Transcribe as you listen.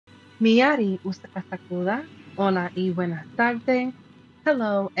Miyari Usakasakuda. Hola y buenas tardes.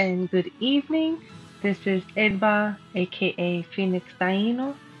 Hello and good evening. This is Edba, aka Phoenix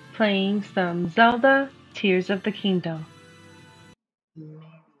Daino, playing some Zelda Tears of the Kingdom. Maybe.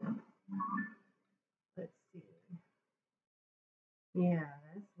 Let's see. Yeah,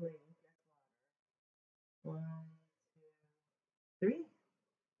 that's late. That's water. One, two, three.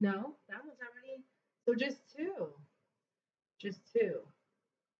 No, that one's already. So just two. Just two.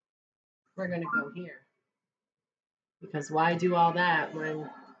 We're gonna go here because why do all that when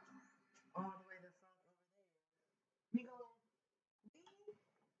all the way the fuck over there? We go. We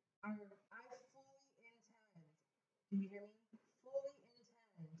are. I fully intend. Do you hear me? Fully intend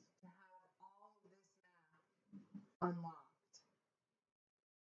to have all of this map unlocked.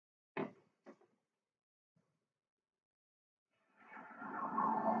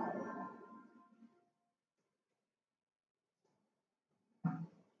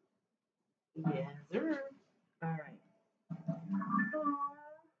 Yes, sir. All right. Aw,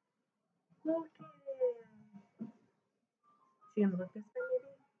 look at him. Is he gonna look this way,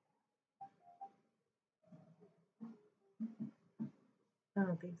 maybe? I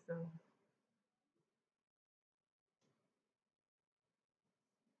don't think so.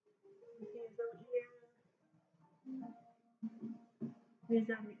 He's over here. He's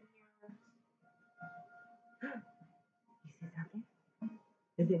over here. You see something?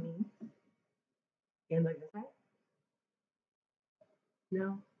 Is it me? Can look this way?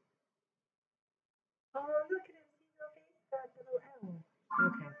 No. Oh, look at him. See your face? Got the little L.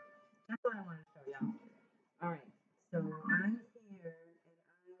 Okay. That's what I want to show y'all. All right. So I'm here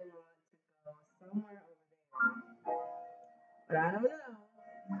and I want to go somewhere over there. But I don't know.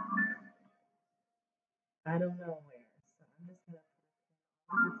 I don't know where. So I'm just going to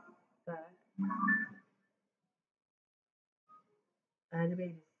put this back.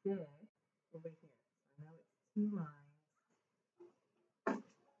 Activated 6 over here. So I know it's 2 lines.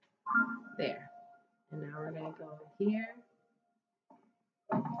 There. And now we're going to go here.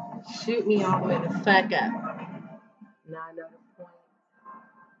 Shoot me all the way the fuck up. Now I know the point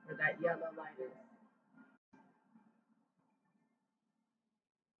where that yellow light is.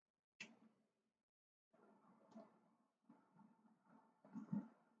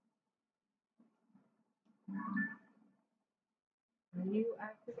 Are you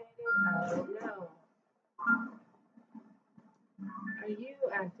activated? I don't know. Are you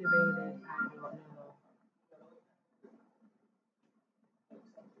activated? I don't know.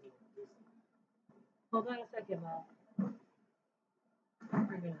 Hold on a second, love.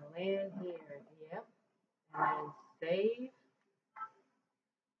 We're going to land here. Yep. And save.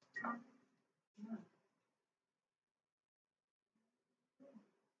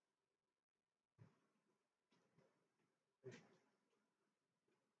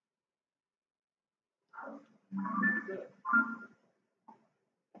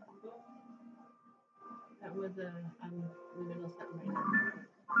 That was I'm in the middle of something right now.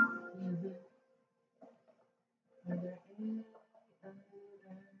 Mm-hmm. Are there any other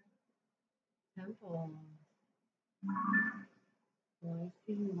temples? Well, I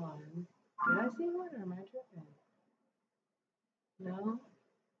see one. Did I see one or am I tripping? No?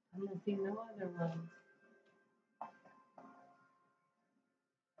 I'm not seeing no other ones.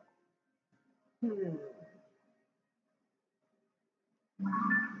 Hmm.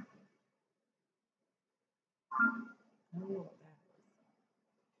 I don't know what that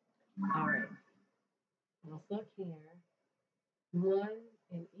is. All right. Let's look here. One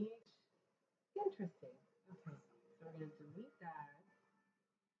in each. Interesting. Okay. So we're going to delete that.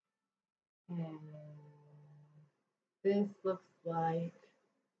 And this looks like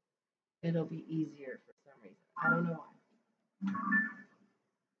it'll be easier for some reason. I don't know why.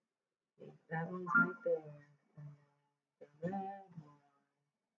 Okay, that one's right there. And the red one.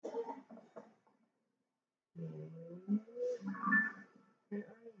 Where are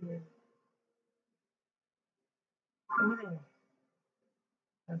you? Over there.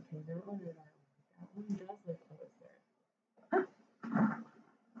 Okay, don't order that one. That one does look closer.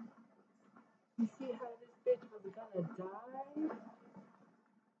 You see how this bitch was gonna die?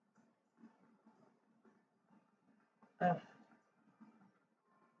 Ugh.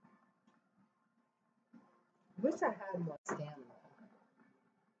 Wish I had more stamina.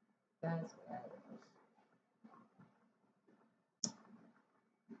 That's what I wish.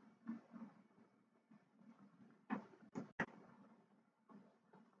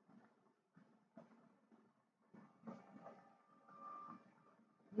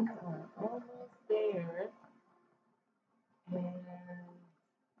 We are almost there. And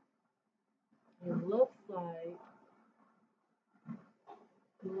it looks like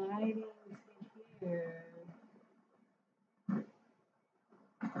gliding to here.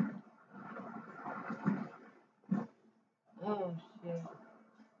 Oh shit.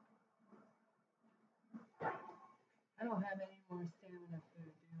 I don't have any more stamina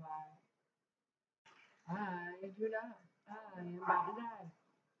food, do I? I do not. I am about to die.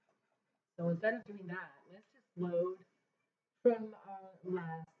 So instead of doing that, let's just load from our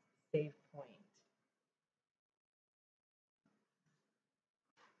last save point.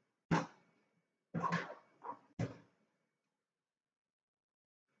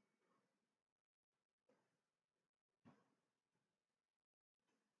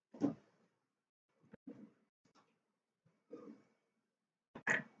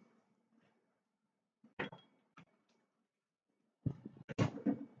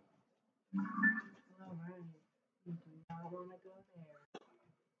 Alright. You do not want to go there.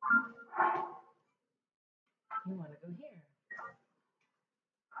 You want to go here.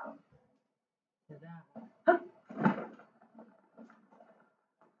 To that one.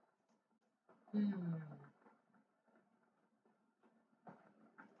 Hmm.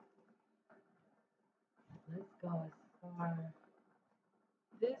 Let's go as far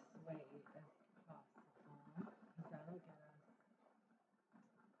this way as possible. Because that'll get us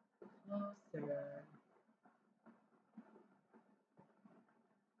closer.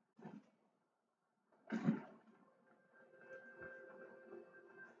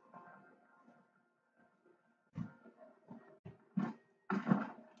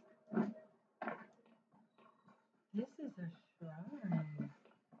 This is a shrine.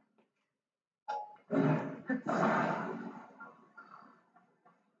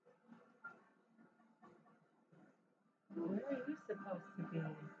 Where are you supposed to be?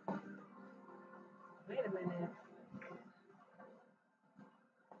 Wait a minute.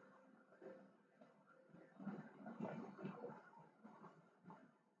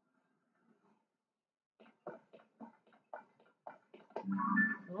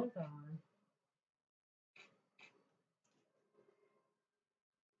 Hold on.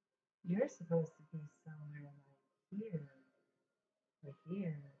 You're supposed to be somewhere like here or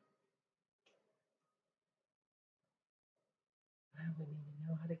here. I wouldn't even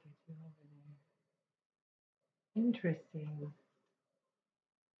know how to get you over there. Interesting.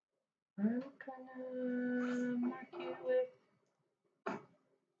 I'm gonna mark you with,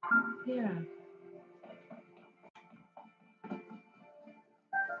 yeah.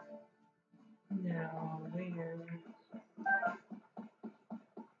 No,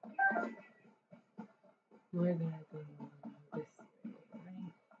 we're gonna go this way,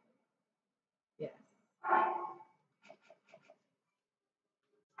 right? Yes.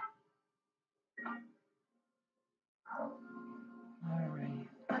 All right.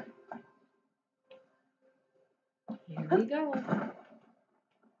 Here we go.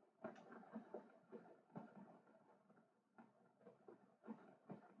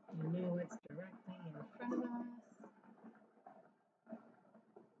 You know it's directly in front of us.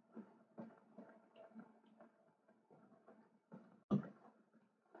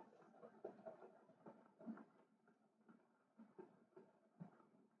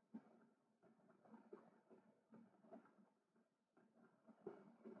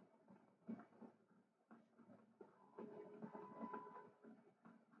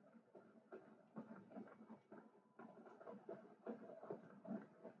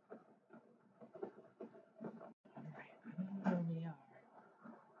 All right. I don't know where we are.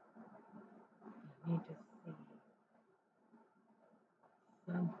 I need to see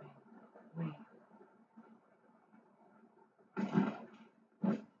something. Wait.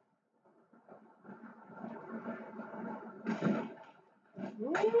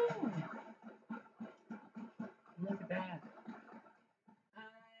 Ooh, look at that. I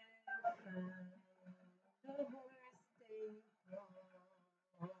found the worst day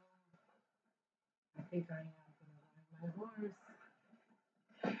wrong. I think I am gonna ride my horse.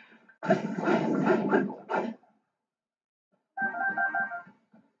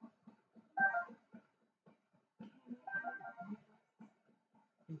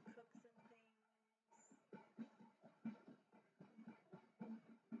 And cook some things.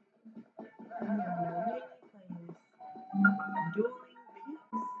 I'm in a really place. Dueling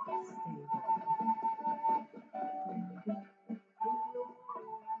Peaks Stable.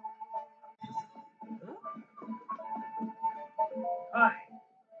 Hi.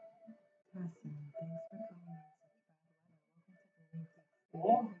 Hassan, thanks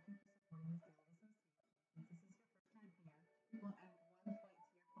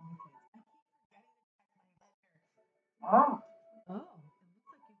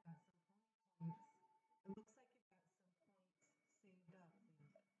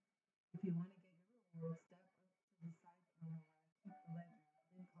If you want to get your reward, step up to the side corner where I keep the ledger,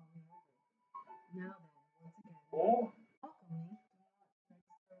 then call me over. Now then, once again, welcome me. Do you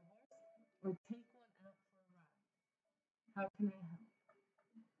want to register a horse or take one out for a ride? How can I help?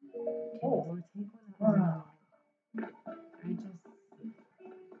 Okay, we'll take one out for a ride. I just,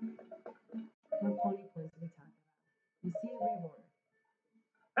 what pony points are we talking about? You see a reward.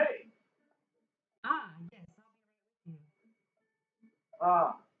 Ah, yes, I'll be right with you.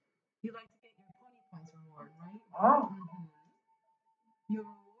 You like to get your pony points reward, right? Mm-hmm. Your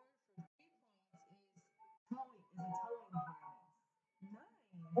reward for 3 points is a towing harness. Nice.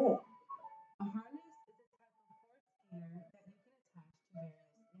 A harness is a type of horse gear that you can attach to various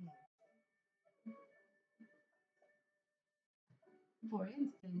things. For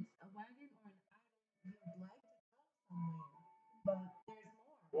instance, a wagon or an item you'd like to tow somewhere. But there's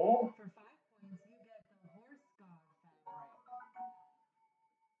more. For 5 points, you get the horse god fabric.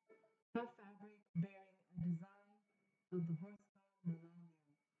 A fabric bearing a design of the horse god Millennium.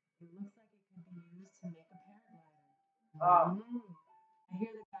 It looks like it could be used to make a paraglider. I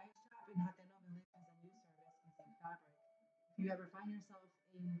hear the guide shop in Hateno Village has a new service using fabric. If you ever find yourself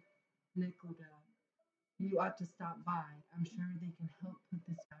in Nekuda, you ought to stop by. I'm sure they can help put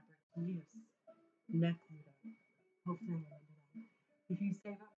this fabric to use. Nekuda. Hopefully I remember that. If you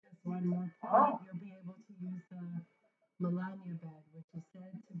save up just one more point, you'll be able to use the Melania bed, which is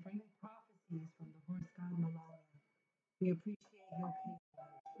said to bring prophecies from the horse god Melania. We appreciate your patience.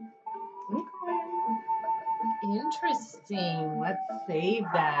 Okay. Interesting. Let's save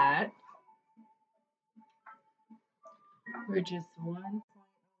that. We're just 1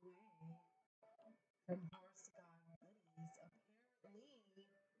 point away from horse god goodies. Apparently,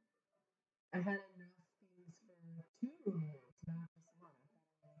 I had enough things for 2 rewards, not just one.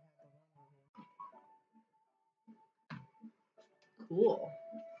 I thought I only had the one reward. Cool.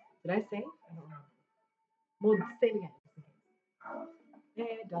 Did I save? I don't remember. We'll save again, just in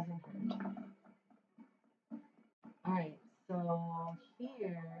case. It doesn't hurt. All right, so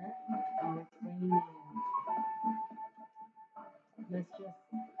here, oh, it's raining. Let's just,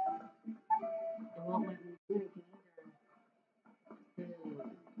 it won't let me do it either.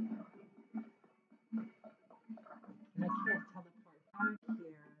 And I can't teleport back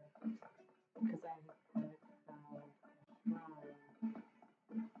here because I haven't found a shrine.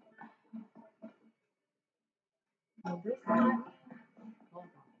 Will this let me? Hold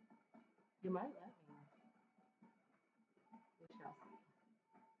on. You might let me. We shall see.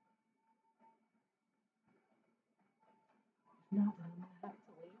 If not, then I'm going to have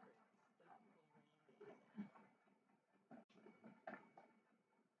to wait for it to stop raining.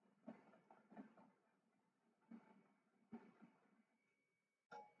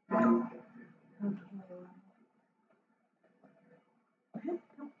 Okay.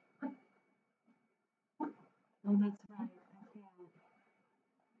 Oh, that's right. I can't.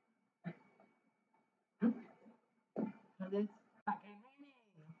 Because it's fucking raining.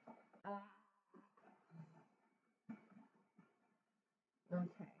 Ah.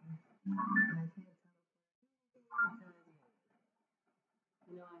 Okay. And I can't teleport because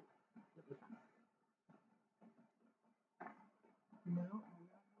you know what? It'll be fine. No, I'm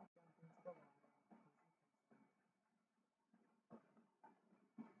not going to jump into the water.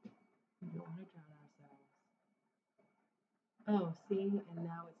 We don't want to drown ourselves. Oh, see, and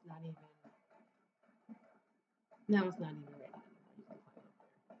now it's not even ready anymore. You can climb up there.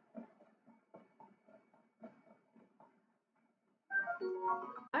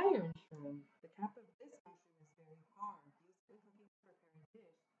 Iron shroom. The cap of this mushroom is very hard. Use it in cooking to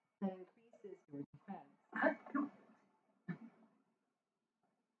prepare a dish that increases your defense.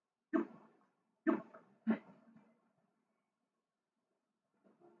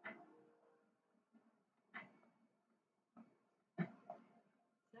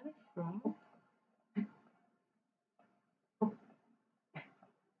 Is that a frog?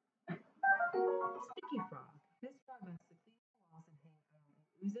 Sticky frog. This frog likes to clean the walls and hang out.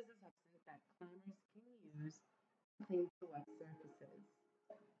 It uses a substance that climbers can use to clean the wet surfaces.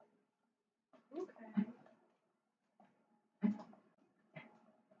 Okay.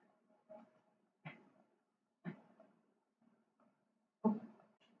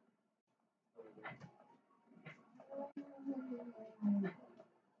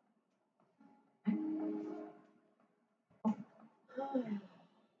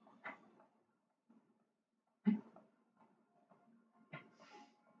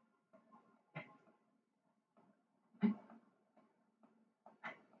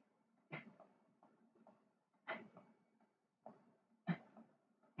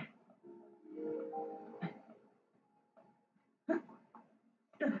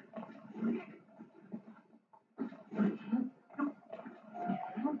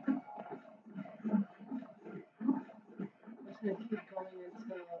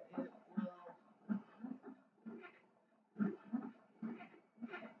 Well,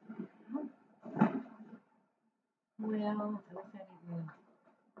 at least I didn't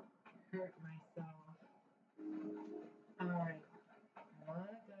hurt myself. Alright, I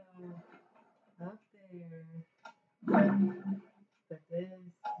wanna go up there, but this won't let me. I don't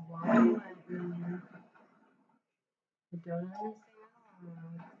understand why. It's not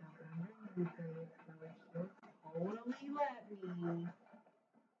underneath it, so it should totally let me.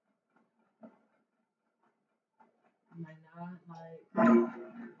 Am I not like.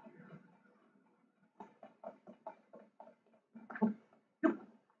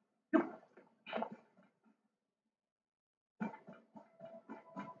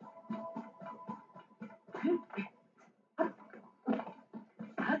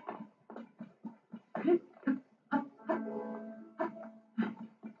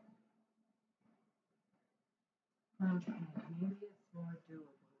 Okay, maybe it's more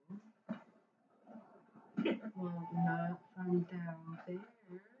doable. Well, not from down there.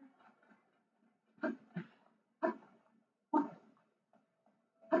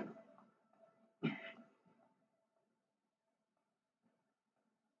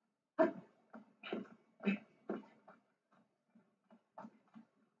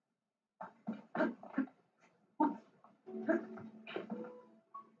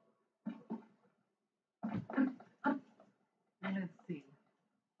 Let's see.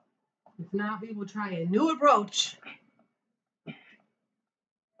 If not, we will try a new approach.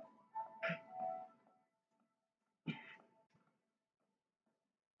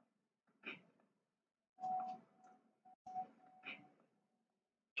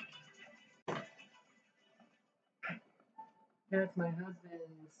 That's my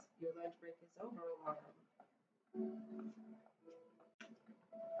husband's. Your lunch break is over alarm.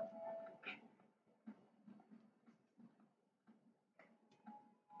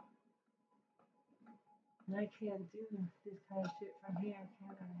 I can't do this kind of shit from here, can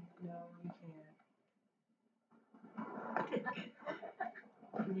I? No, you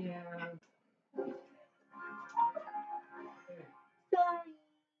can't. Yeah. Sorry.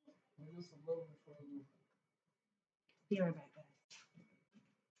 Be right back, guys.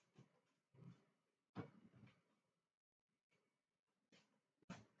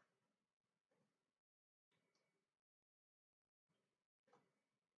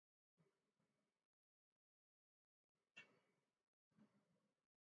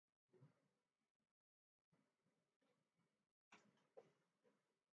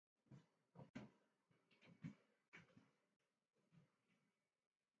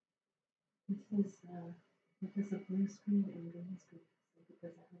 This is because of blue screen and green screen. So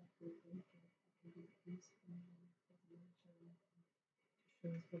because I have blue screen, it can be blue screen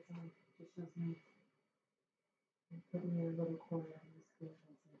and shows what's on. It shows me. I'm putting in a little corner on the screen.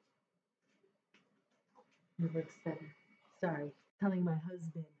 It looks better. Sorry, telling my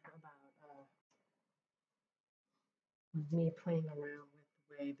husband about me playing around with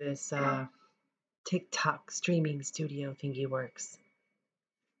the way this TikTok streaming studio thingy works.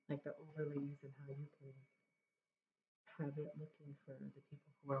 Like the overlays and how you can have it looking for the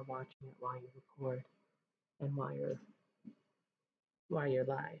people who are watching it while you record and while you're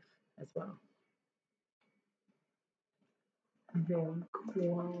live as well. Very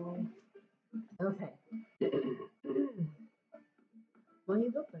cool. Okay. Why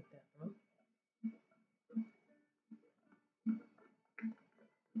you look like that, bro?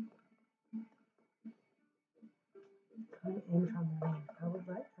 Come in from the rain. I would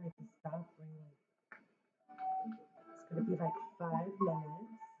like for it to stop raining. It's gonna be like 5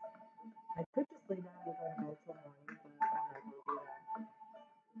 minutes. I could just lay down and go to bed till morning, but I'm not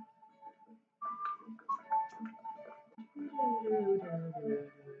gonna do that.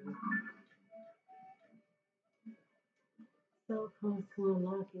 So close to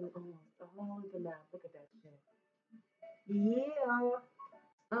unlocking almost all of the map. Look at that shit. Yeah.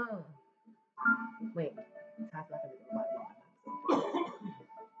 Wait. That's not gonna be the button.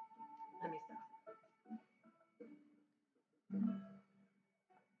 Let me stop.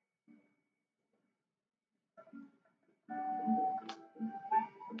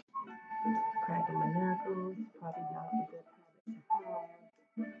 Cracking my knuckles. Probably not a good habit to have.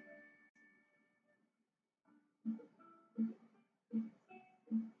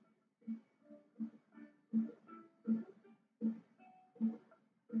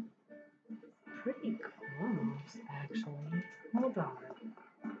 Pretty close, actually. Hold on.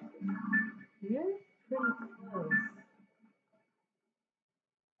 You're pretty close.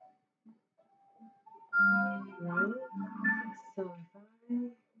 Right? So if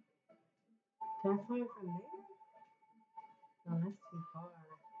that far from there? No, that's too far.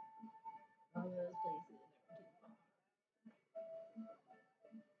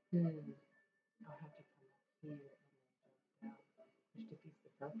 I'll have to come up here and then jump down, which defeats the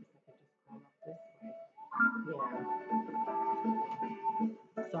purpose. I could just climb up this way. Yeah.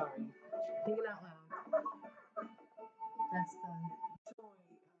 Sorry. Thinking out loud. That's the toy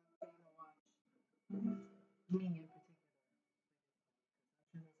Dana watch. Me in particular.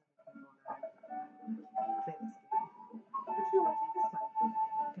 I'm sure there's other people that play this game. But you watching this one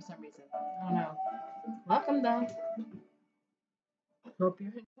for some reason. I don't know. Welcome though. Hope you're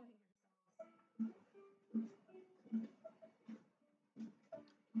enjoying it.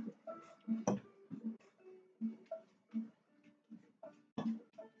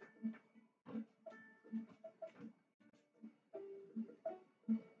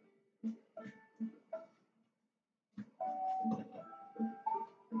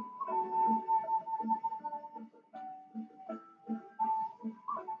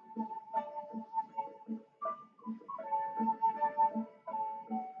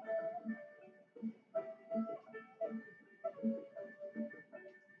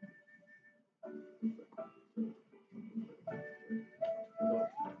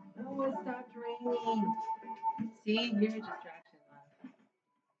 Oh, it stopped raining. See, you're a distraction, love.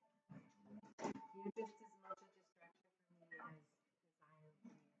 You're just as much a distraction for me as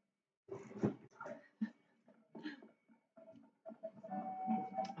I am for you.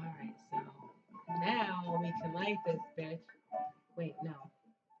 Alright, so now we can light this bitch. Wait, no.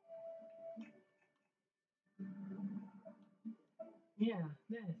 Yeah,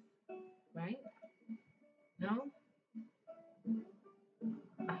 this. Right? No?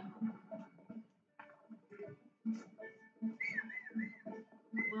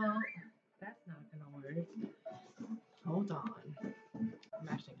 Well, that's not gonna work. Hold on. I'm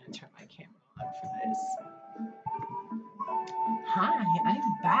actually gonna turn my camera on for this. Hi, I'm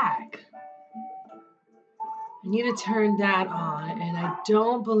back. I need to turn that on, and I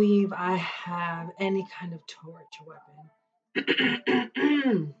don't believe I have any kind of torch weapon.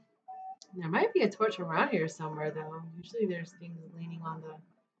 There might be a torch around here somewhere, though. Usually, there's things leaning on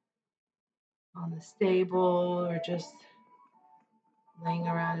the stable or just laying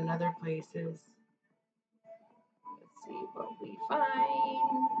around in other places. Let's see what we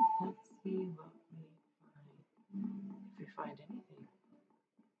find. Let's see what we find. If we find anything.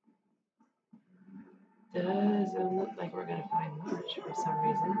 Doesn't look like we're gonna find much for some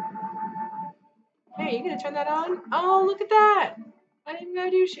reason. Hey, you gonna turn that on? Oh, look at that! I didn't even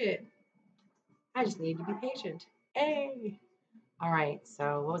gotta do shit. I just need to be patient. Hey! Alright,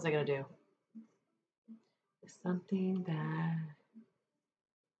 so what was I gonna do? Something that...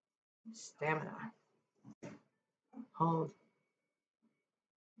 Stamina. Hold.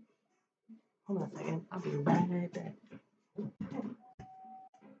 Hold on a second. I'll be right back.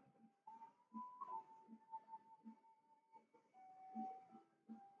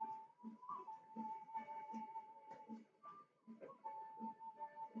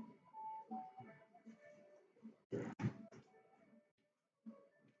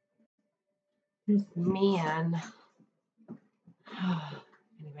 This man.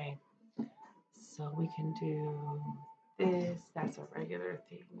 Anyway, so we can do this. That's a regular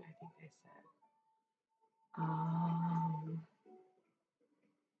thing, I think they said.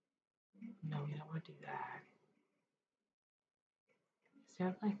 No, we don't want to do that. Is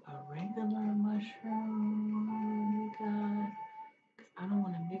there like a regular mushroom we got? Because I don't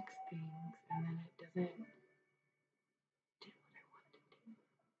want to mix things and then it doesn't do what I want it to do.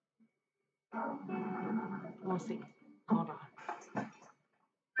 We'll see. Hold on.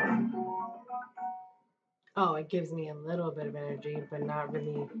 Oh, it gives me a little bit of energy, but not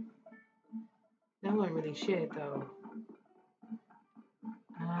really. That wasn't really shit though.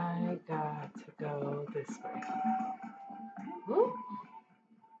 I got to go this way. Whoop.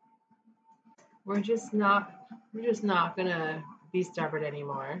 We're just not gonna be stubborn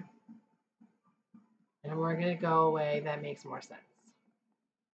anymore. And we're gonna go a way that makes more sense.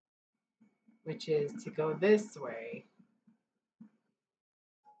 Which is to go this way.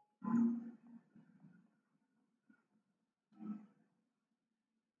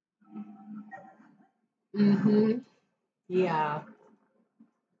 Mm-hmm. Yeah.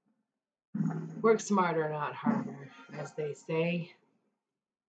 Work smarter, not harder, as they say.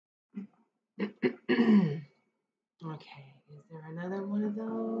 Okay. Is there another one of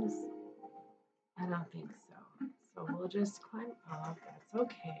those? I don't think so. So we'll just climb up. That's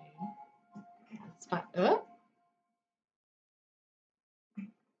okay. That's fine.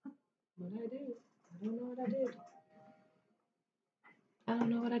 What did I do? I don't know what I did. I don't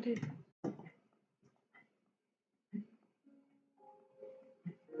know what I did.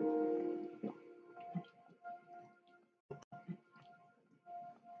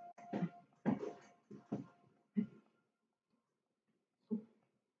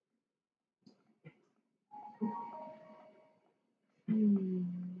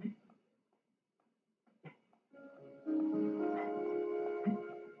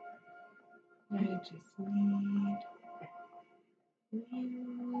 just need you.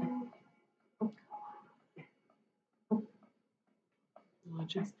 Well,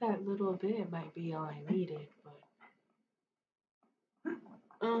 just that little bit might be all I needed, but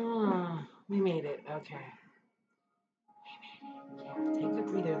we made it. Okay. Yeah, take a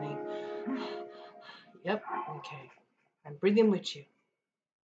breather, Lane. Yep. Okay. I'm breathing with you.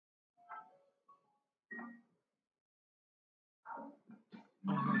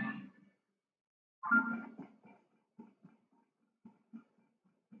 All right.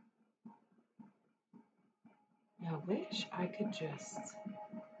 I wish I could just.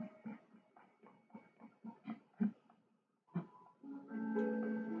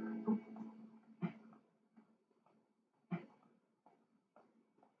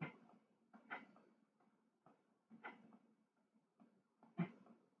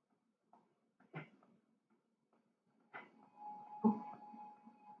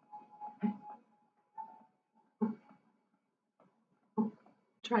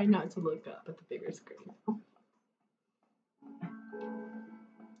 Try not to look up at the bigger screen.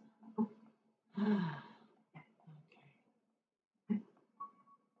 Okay.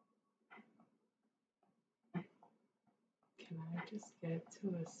 Can I just get to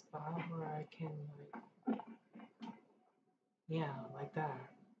a spot where I can, like, yeah, like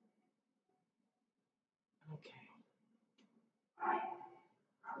that? Okay.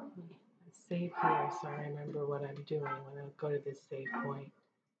 Let's save here so I remember what I'm doing when I go to this save point.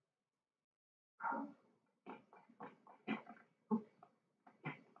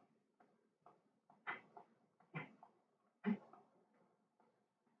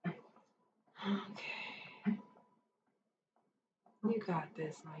 Okay. You got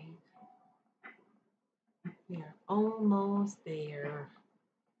this, Mike. We are almost there.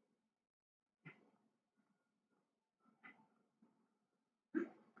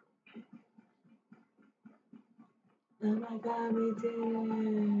 Oh my God, we did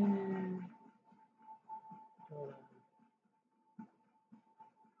it. Hold on.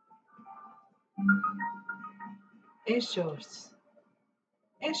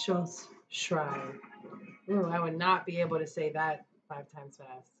 Ishos Shrine. Ooh, I would not be able to say that 5 times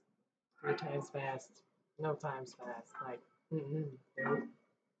fast, 3 times fast, no times fast. Like, nope.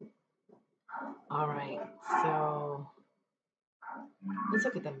 All right, so let's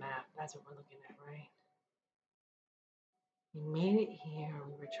look at the map. That's what we're looking at, right? We made it here.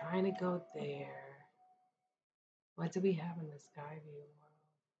 We were trying to go there. What do we have in the Skyview world?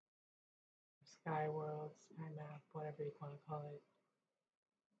 Sky world, sky map, whatever you want to call it.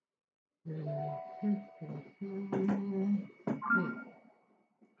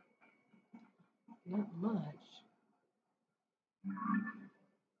 Not much.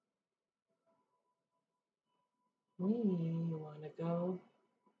 We want to go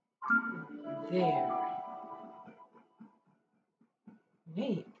there.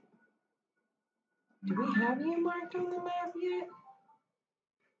 Wait, do we have you marked on the map yet?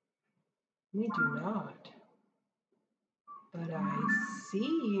 We do not. But I see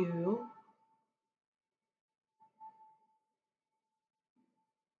you.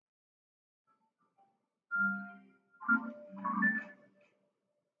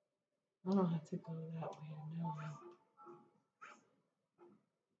 I don't have to go that way to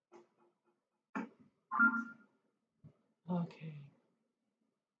know. Okay.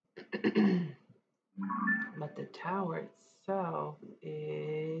 But the tower itself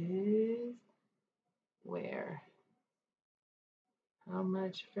is where? How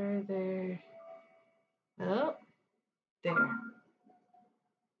much further? Oh, there.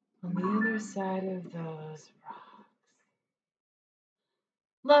 On the other side of those rocks.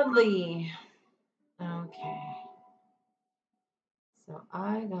 Lovely. Okay. So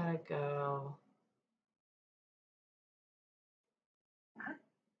I gotta go.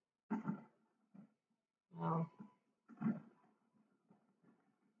 Well,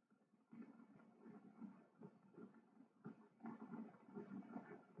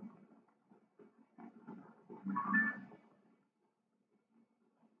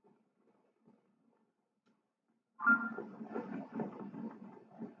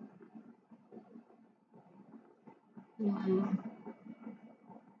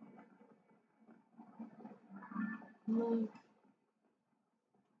 look.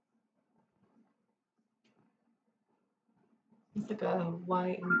 It's like a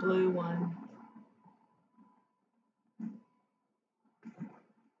white and blue one.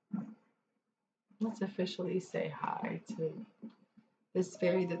 Let's officially say hi to this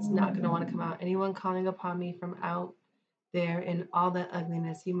fairy that's not going to want to come out. Anyone calling upon me from out there in all that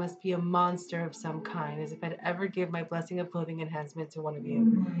ugliness. You must be a monster of some kind, as if I'd ever give my blessing of clothing enhancement to one of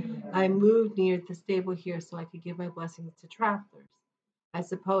you. I moved near the stable here so I could give my blessings to travelers. I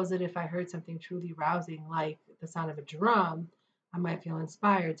suppose that if I heard something truly rousing, like the sound of a drum, I might feel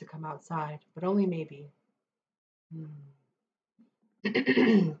inspired to come outside, but only maybe.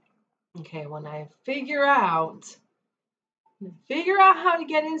 Okay, when I figure out how to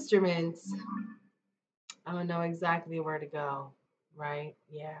get instruments, I'm gonna know exactly where to go, right?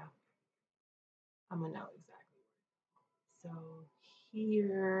 Yeah, I'm gonna know exactly. So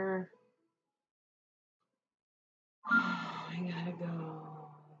here, I gotta go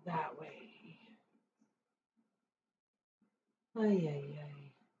that way. Ay, ay, ay.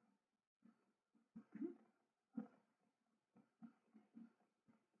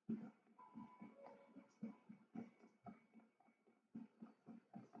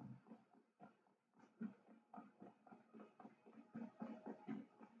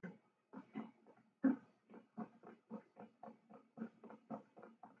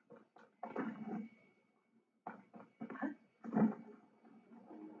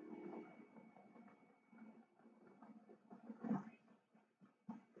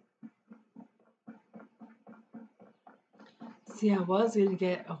 See, I was gonna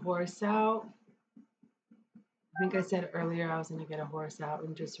get a horse out. I think I said earlier I was gonna get a horse out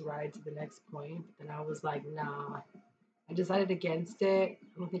and just ride to the next point, but then I was like, nah. I decided against it.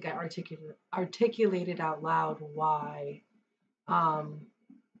 I don't think I articulated out loud why. Um,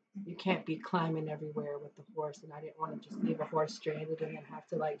 you can't be climbing everywhere with the horse, and I didn't want to just leave a horse stranded and then have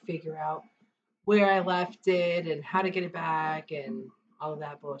to like figure out where I left it and how to get it back and all of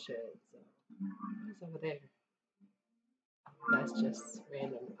that bullshit. So what's over there? That's just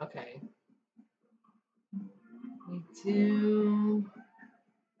random. Okay. We do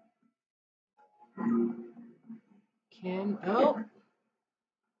can oh,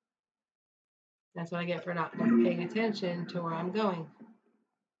 that's what I get for not paying attention to where I'm going.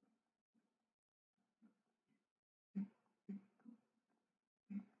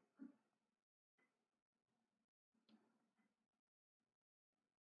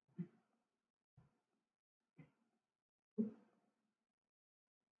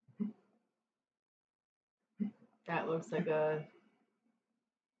 That looks like a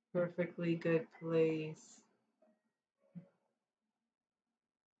perfectly good place.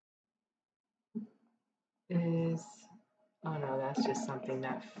 Is oh no, that's just something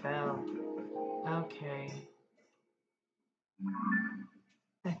that fell. Okay.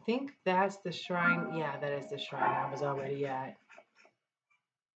 I think that's the shrine. Yeah, that is the shrine I was already at.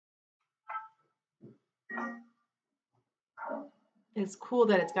 It's cool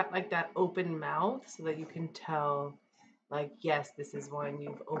that it's got like that open mouth so that you can tell, like, yes, this is one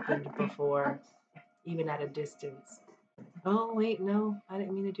you've opened before, even at a distance. Oh, wait, no, I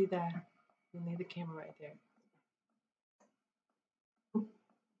didn't mean to do that. You leave the camera right there.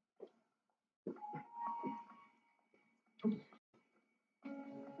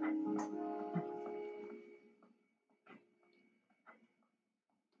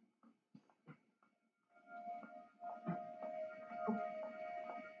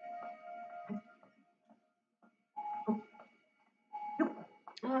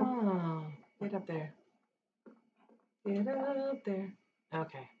 Oh, get up there. Get up there.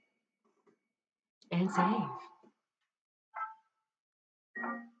 Okay. And save.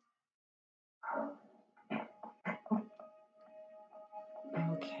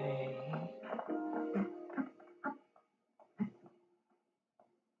 Okay.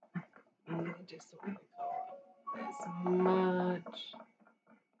 I just want to go as much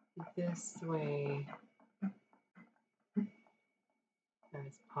this way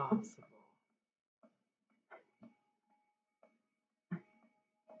as possible.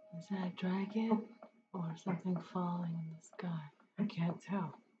 Is that a dragon or something falling in the sky? I can't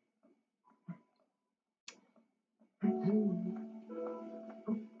tell.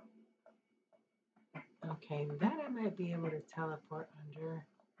 Okay, that I might be able to teleport under,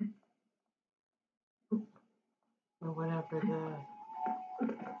 or whatever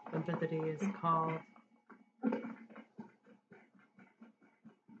the ability is called.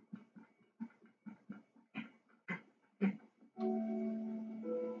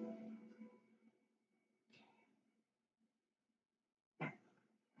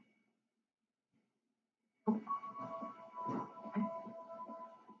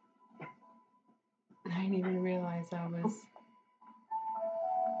 I didn't even realize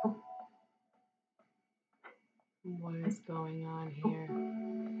what is going on here.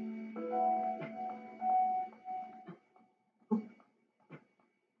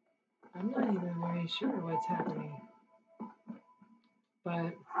 I'm not even very sure what's happening.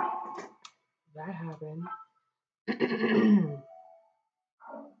 but that happened.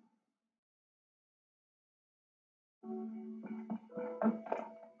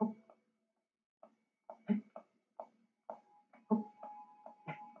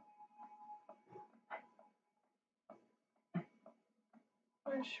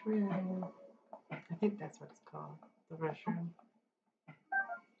 Mushroom. I think that's what it's called. The mushroom.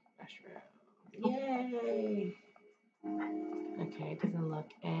 Mushroom. Yay! Okay, it doesn't look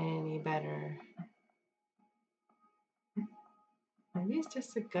any better. Maybe it's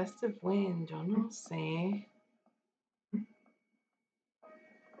just a gust of wind, yo no sé.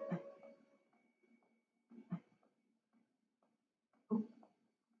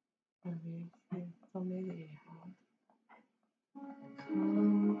 Come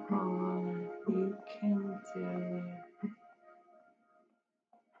on, you can do it.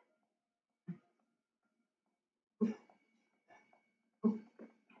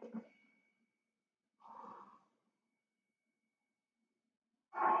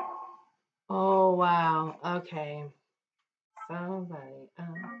 Oh, wow. Okay. Somebody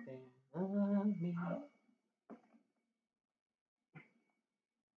out there love me.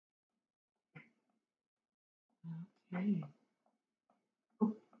 Okay.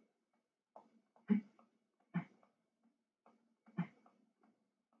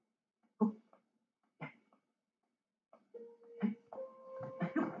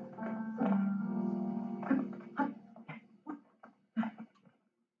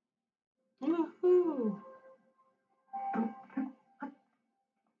 Woohoo!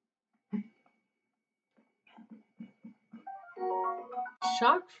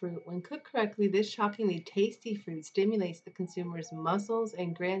 Shock fruit. When cooked correctly, this shockingly tasty fruit stimulates the consumer's muscles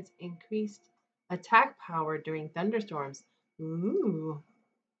and grants increased attack power during thunderstorms. Ooh.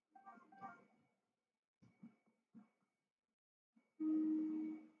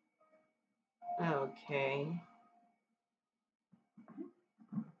 Okay.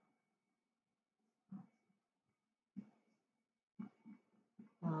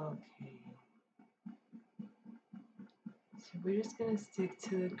 Okay. So we're just going to stick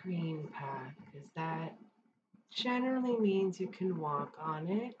to the green path because that generally means you can walk on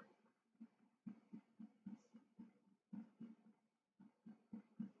it.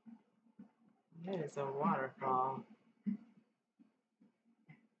 That is a waterfall.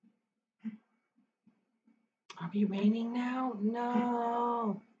 Are we raining now?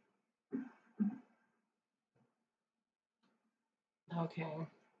 No. Okay.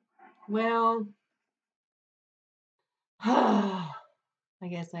 Well, I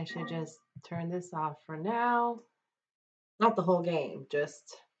guess I should just turn this off for now. Not the whole game,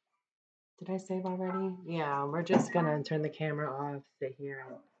 just. Did I save already? Yeah, we're just gonna turn the camera off, sit here,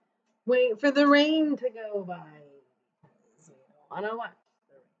 and wait for the rain to go by. We don't wanna watch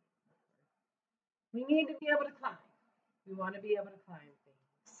the rain. We need to be able to climb. We want to be able to climb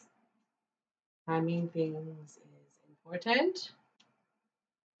things. Climbing things is important.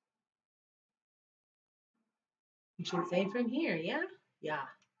 You should save from here, yeah? Yeah.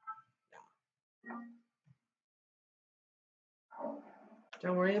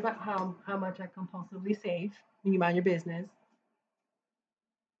 Don't worry about how much I compulsively save. You mind your business.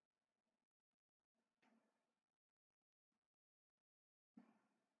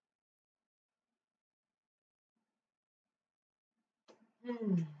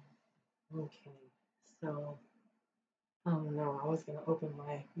 Okay, so, oh no, I was gonna open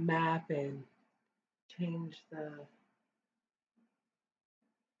my map and change the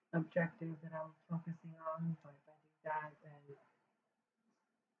objective that I'm focusing on, but if I do that, then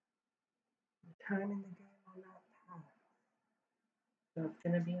the time in the game will not pass. So it's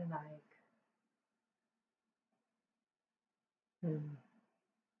gonna be like,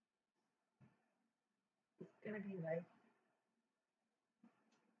 it's gonna be like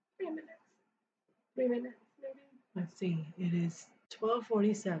 3 minutes. 3 minutes, maybe. Let's see. It is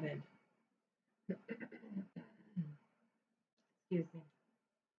 12:47. Excuse me.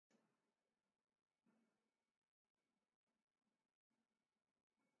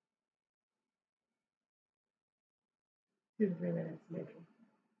 2 to 3 minutes, maybe.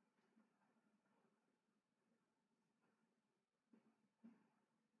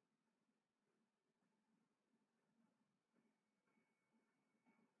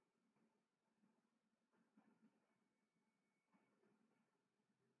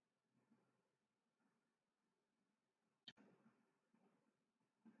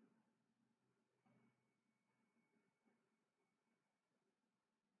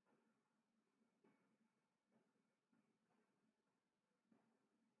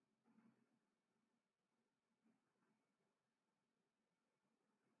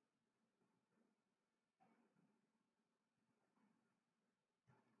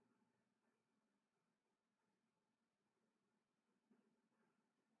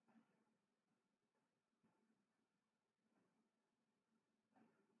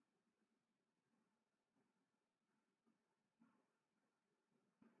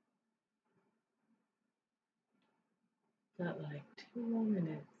 Got like 2 more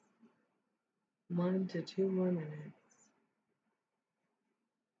minutes. 1 to 2 more minutes.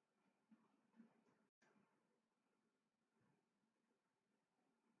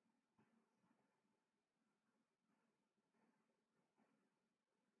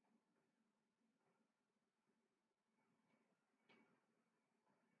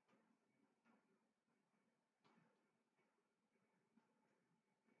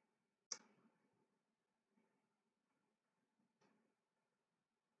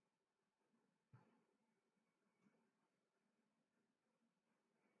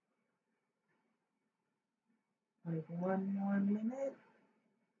 Like 1 more minute.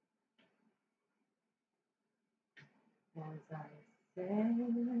 As I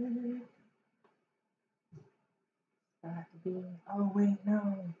said, got to be. Oh, wait, no.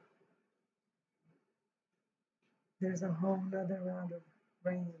 There's a whole nother round of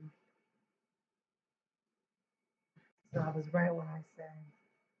rain. So I was right when I said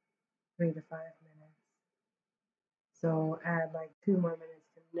 3 to 5 minutes. So add like 2 more minutes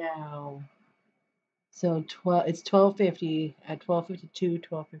to now. So it's 12:50. At 12:52,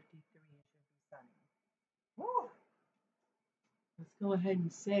 12:53, it should be sunny. Woo! Let's go ahead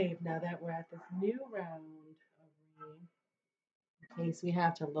and save now that we're at this new round of rain. In case we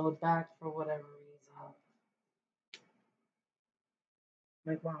have to load back for whatever reason.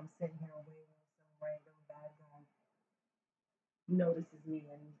 Like while I'm sitting here waiting, some random bad guy notices me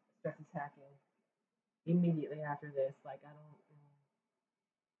and starts attacking immediately after this. Like I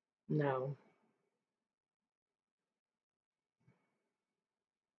don't know.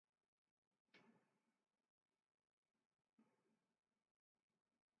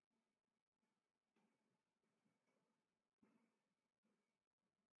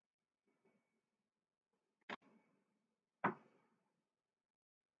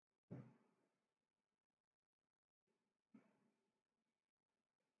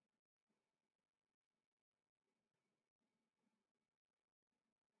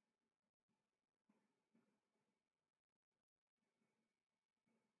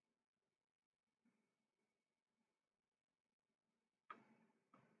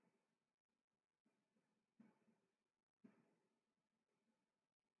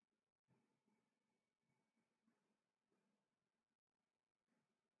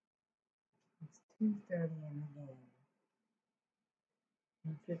 It's 2:30 in the game.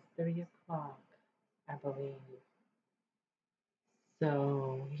 It's 3 o'clock, I believe.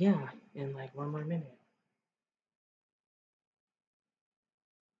 So yeah, in like 1 more minute,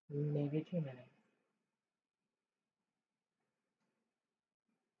 maybe 2 minutes.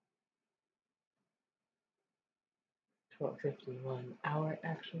 12:51, our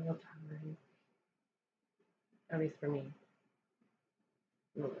actual time, at least for me.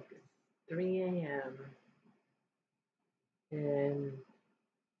 Look, it's 3 a.m. and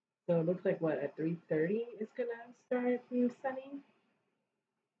so it looks like what at 3:30 it's gonna start being sunny.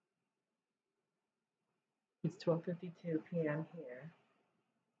 It's 12:52 p.m. here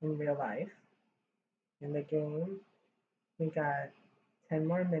in real life. In the game, we got 10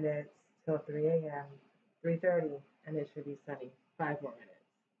 more minutes till 3 a.m. 3:30, and it should be sunny. 5 more minutes.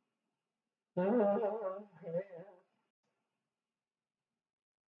 Oh, yeah.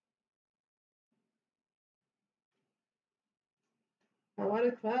 I want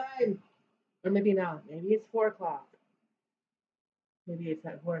to climb. Or maybe not. Maybe it's 4 o'clock. Maybe it's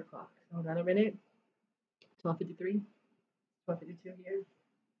at 4 o'clock. So another minute. 12:53. 12:52 here.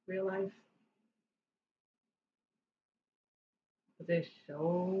 Real life. But this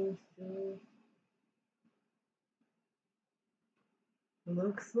show still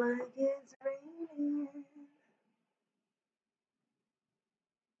looks like it's raining.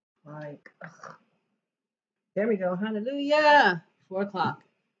 Like, ugh. There we go. Hallelujah. 4 o'clock.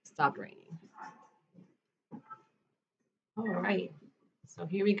 Stopped raining. All right. So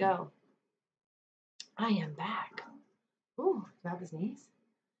here we go. I am back. Ooh, do I have to sneeze?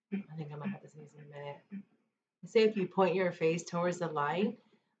 I think I might have to sneeze in a minute. They say if you point your face towards the light,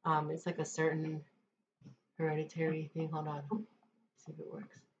 it's like a certain hereditary thing. Hold on. Let's see if it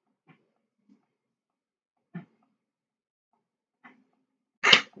works.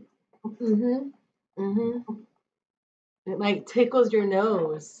 It like tickles your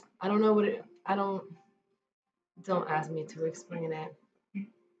nose. I don't know what it. I don't. Don't ask me to explain it.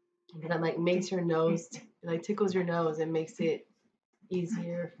 But it like makes your nose. It like tickles your nose and makes it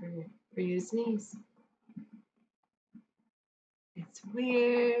easier for you to sneeze. It's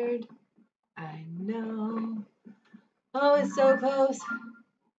weird. I know. Oh, it's so close.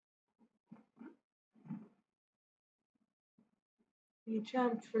 We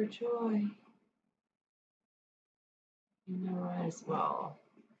jumped for joy. Might as well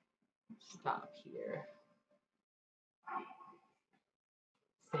stop here.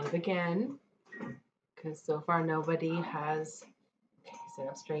 Save again, because so far nobody has. Okay, sit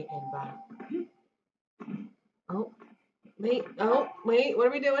up straight and back. Oh, wait. Oh, wait. What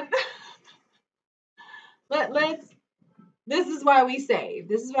are we doing? Let's. This is why we save.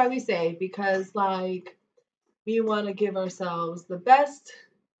 This is why we save, because like we want to give ourselves the best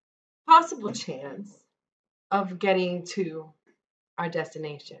possible chance of getting to our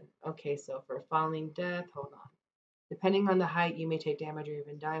destination. Okay, so for falling death, hold on. Depending on the height, you may take damage or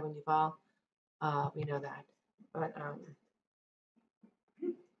even die when you fall. We know that. But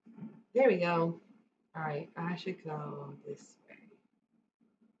there we go. All right, I should go this way.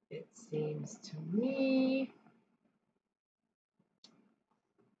 It seems to me.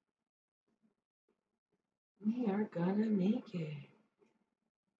 We are gonna make it.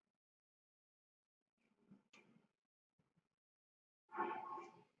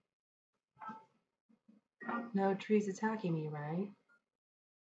 No trees attacking me, right?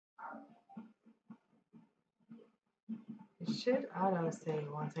 It should auto save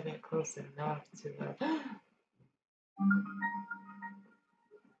once I get close enough to the.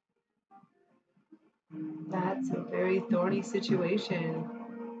 That's a very thorny situation.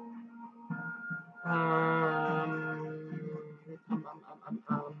 Um, um,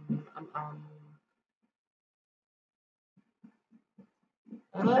 um, um, um.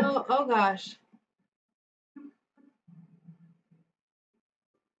 Oh gosh.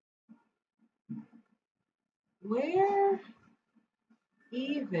 Where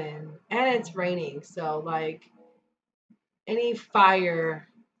even? And it's raining, so like any fire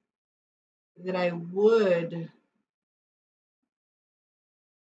that I would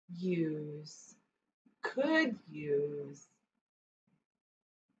use, could use,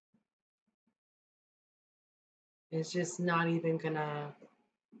 is just not even gonna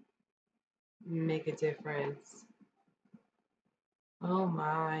make a difference. Oh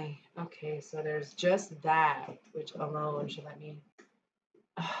my. Okay, so there's just that, which alone should let me.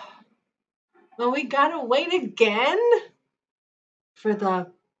 Well, we gotta wait again for the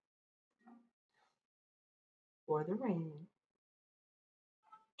rain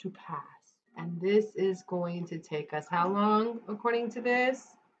to pass. And this is going to take us how long, according to this?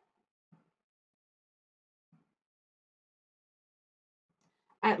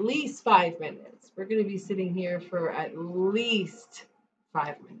 At least 5 minutes. We're going to be sitting here for at least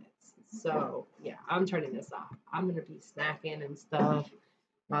 5 minutes. So, yeah, I'm turning this off. I'm going to be snacking and stuff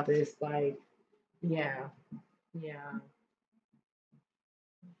while this, like, yeah, yeah.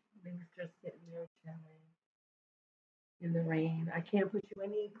 Things just sitting there chilling in the rain. I can't put you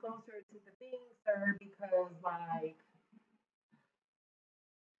any closer to the thing, sir, because, like,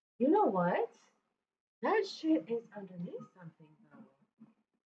 you know what? That shit is underneath something, though.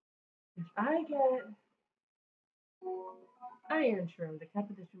 If I get iron shroom, the cap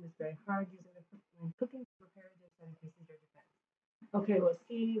of the shroom is very hard using the when cooking to prepare this and increases your defense. Okay, well,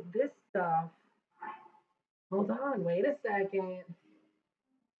 see, this stuff. Hold on, wait a second.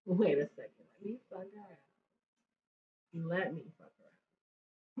 Wait a second. Let me fuck around. Let me fuck around.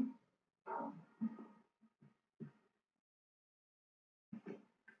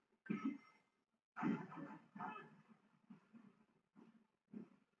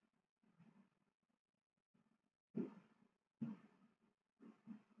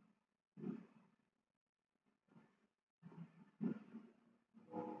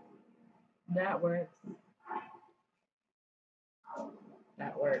 That works.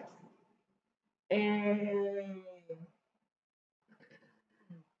 That works. And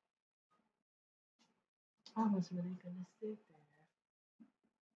I was really gonna sit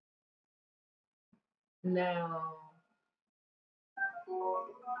there. Now,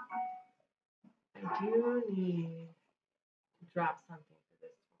 I do need to drop something for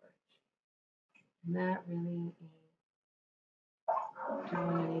this torch. And that really ain't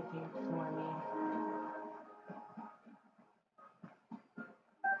doing anything for me.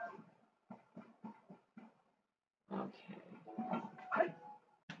 Okay.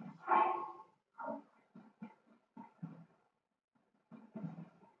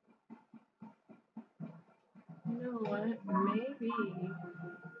 You know what? Maybe.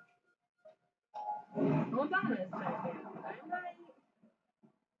 Hold on a second.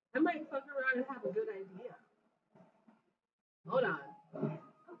 I might fuck around and have a good idea. Hold on.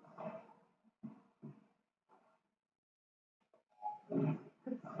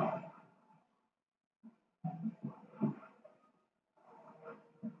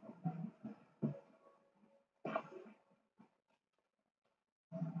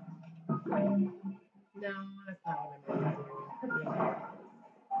 No, that's not what I meant to do.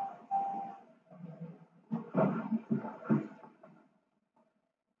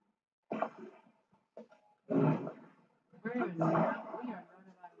 Yeah. We are not allowing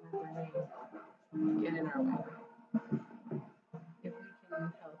the rain get in our way. If we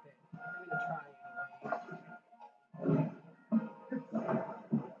can help it. I'm gonna try anyway.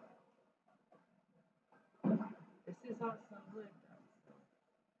 This is also wood though,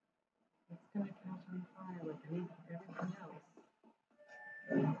 so it's gonna catch on fire like everything else.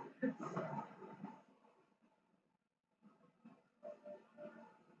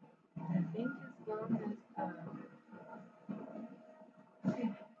 I think as long as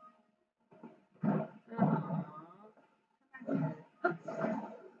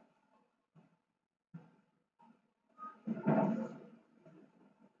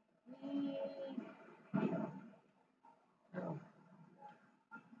oh,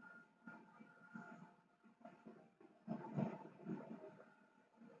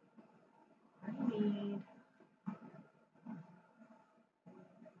 I need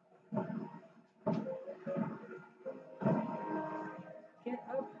get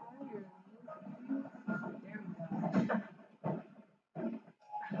up higher. There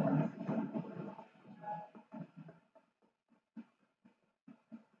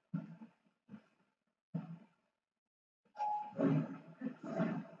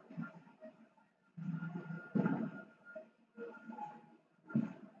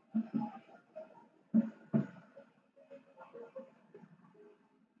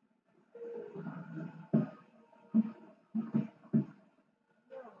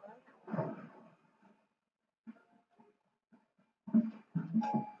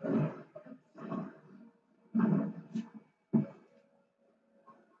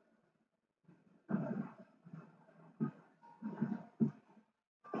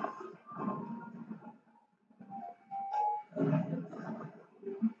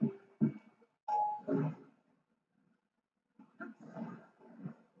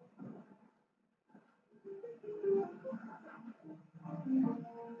we go.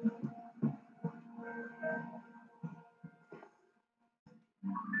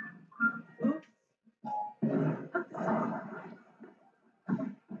 Oops,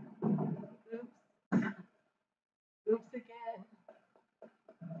 oops, oops again.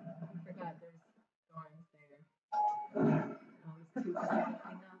 I forgot there's thorns there. I was too busy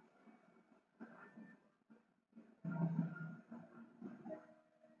looking up.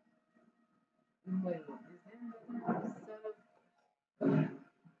 Wait, is there another set of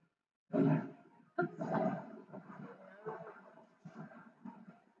then just do it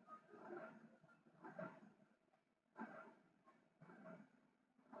like this.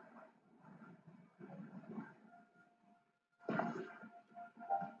 Ah, no,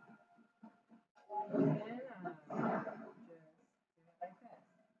 I think I was talking it. I was talking it.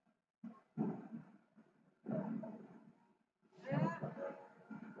 Yeah, I should have just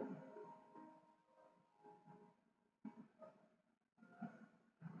left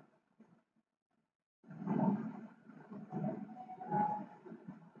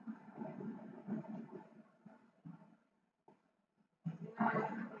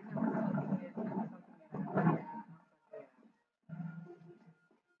it.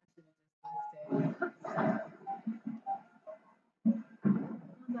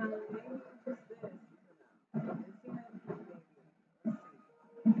 Hold on, maybe just this. I don't know. Is it? Maybe. Let's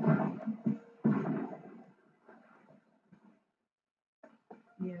see.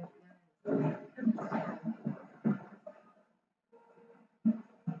 Yeah, that is.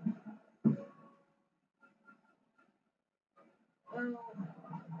 Oh,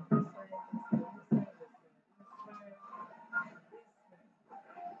 this way, this way, this way, this way, this way.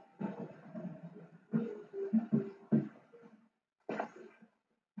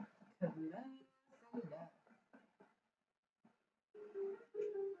 Zelda.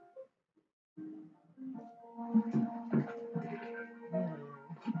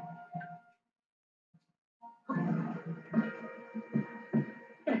 No.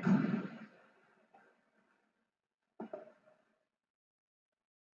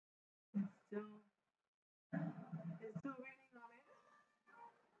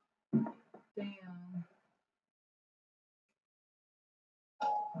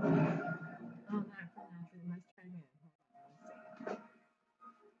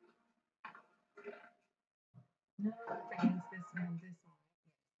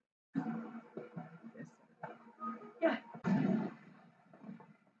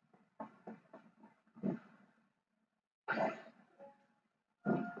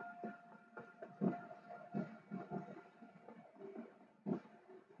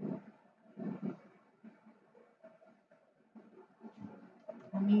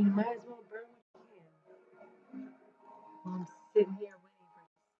 mean, you might as well burn what you can. While I'm sitting here waiting for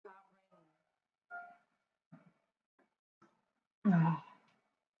it to stop raining.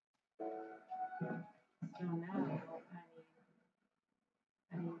 So now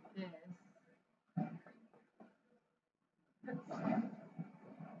I need this.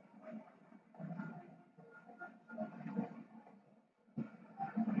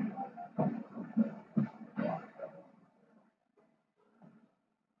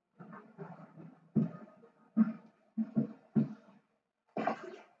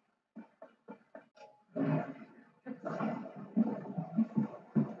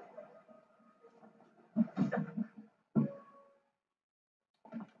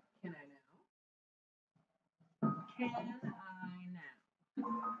 Can I now? Can I now?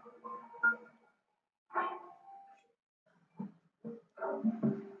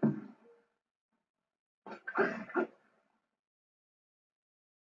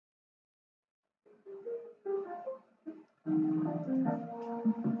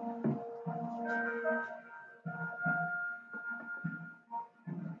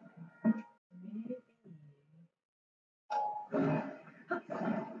 Maybe.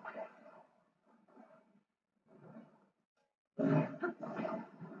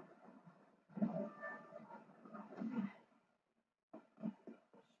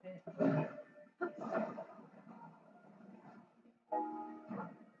 Shit.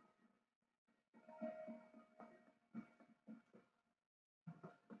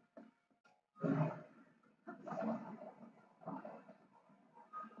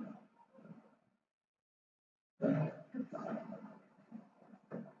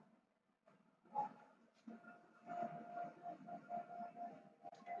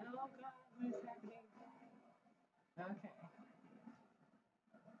 Oh God, what is happening? Okay.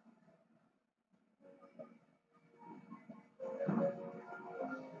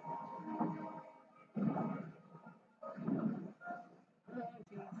 Oh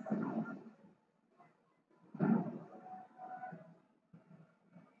jeez.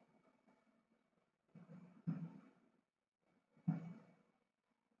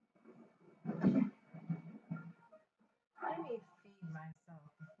 Let me feed myself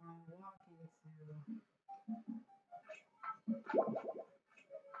before I walk into.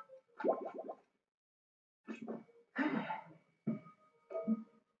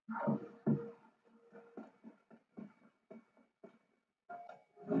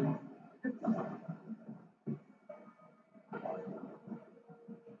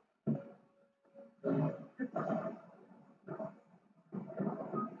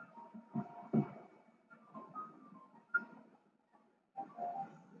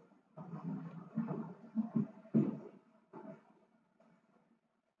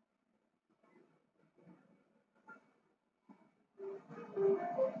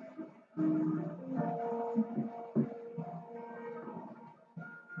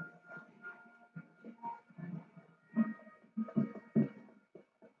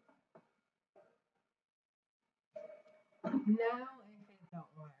 Now, if it don't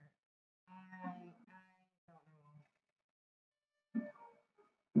work, I don't know.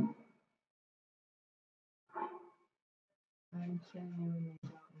 I genuinely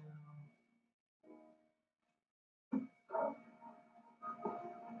don't know.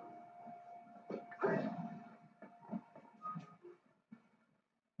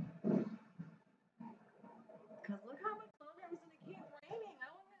 Cause look how much longer it's gonna keep raining. I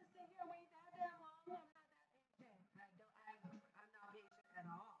wasn't gonna sit here and wait that damn long. I'm not that patient. I'm not patient at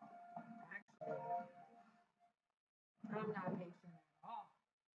all. Actually, I'm not patient at all.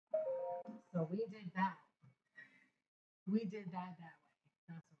 So we did that. We did that way.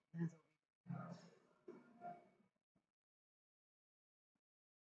 That's what we did.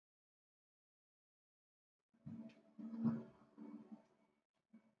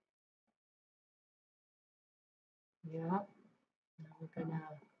 Yep. We're gonna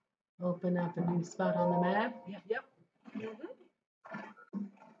open up a new spot on the map. Yep. Yep. Mm-hmm.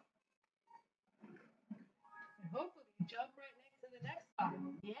 And hopefully jump right next to the next spot.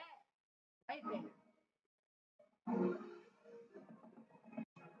 Yeah. Right there.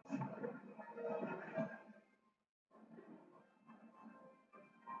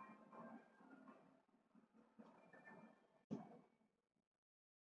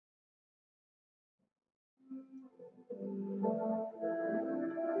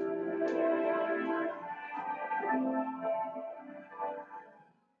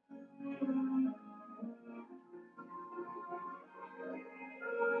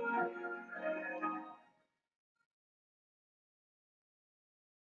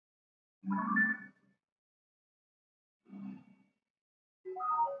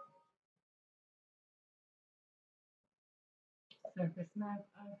 Surface map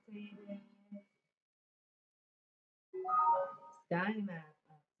updated. Sky map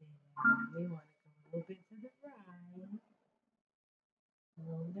updated. We want to go a little bit to the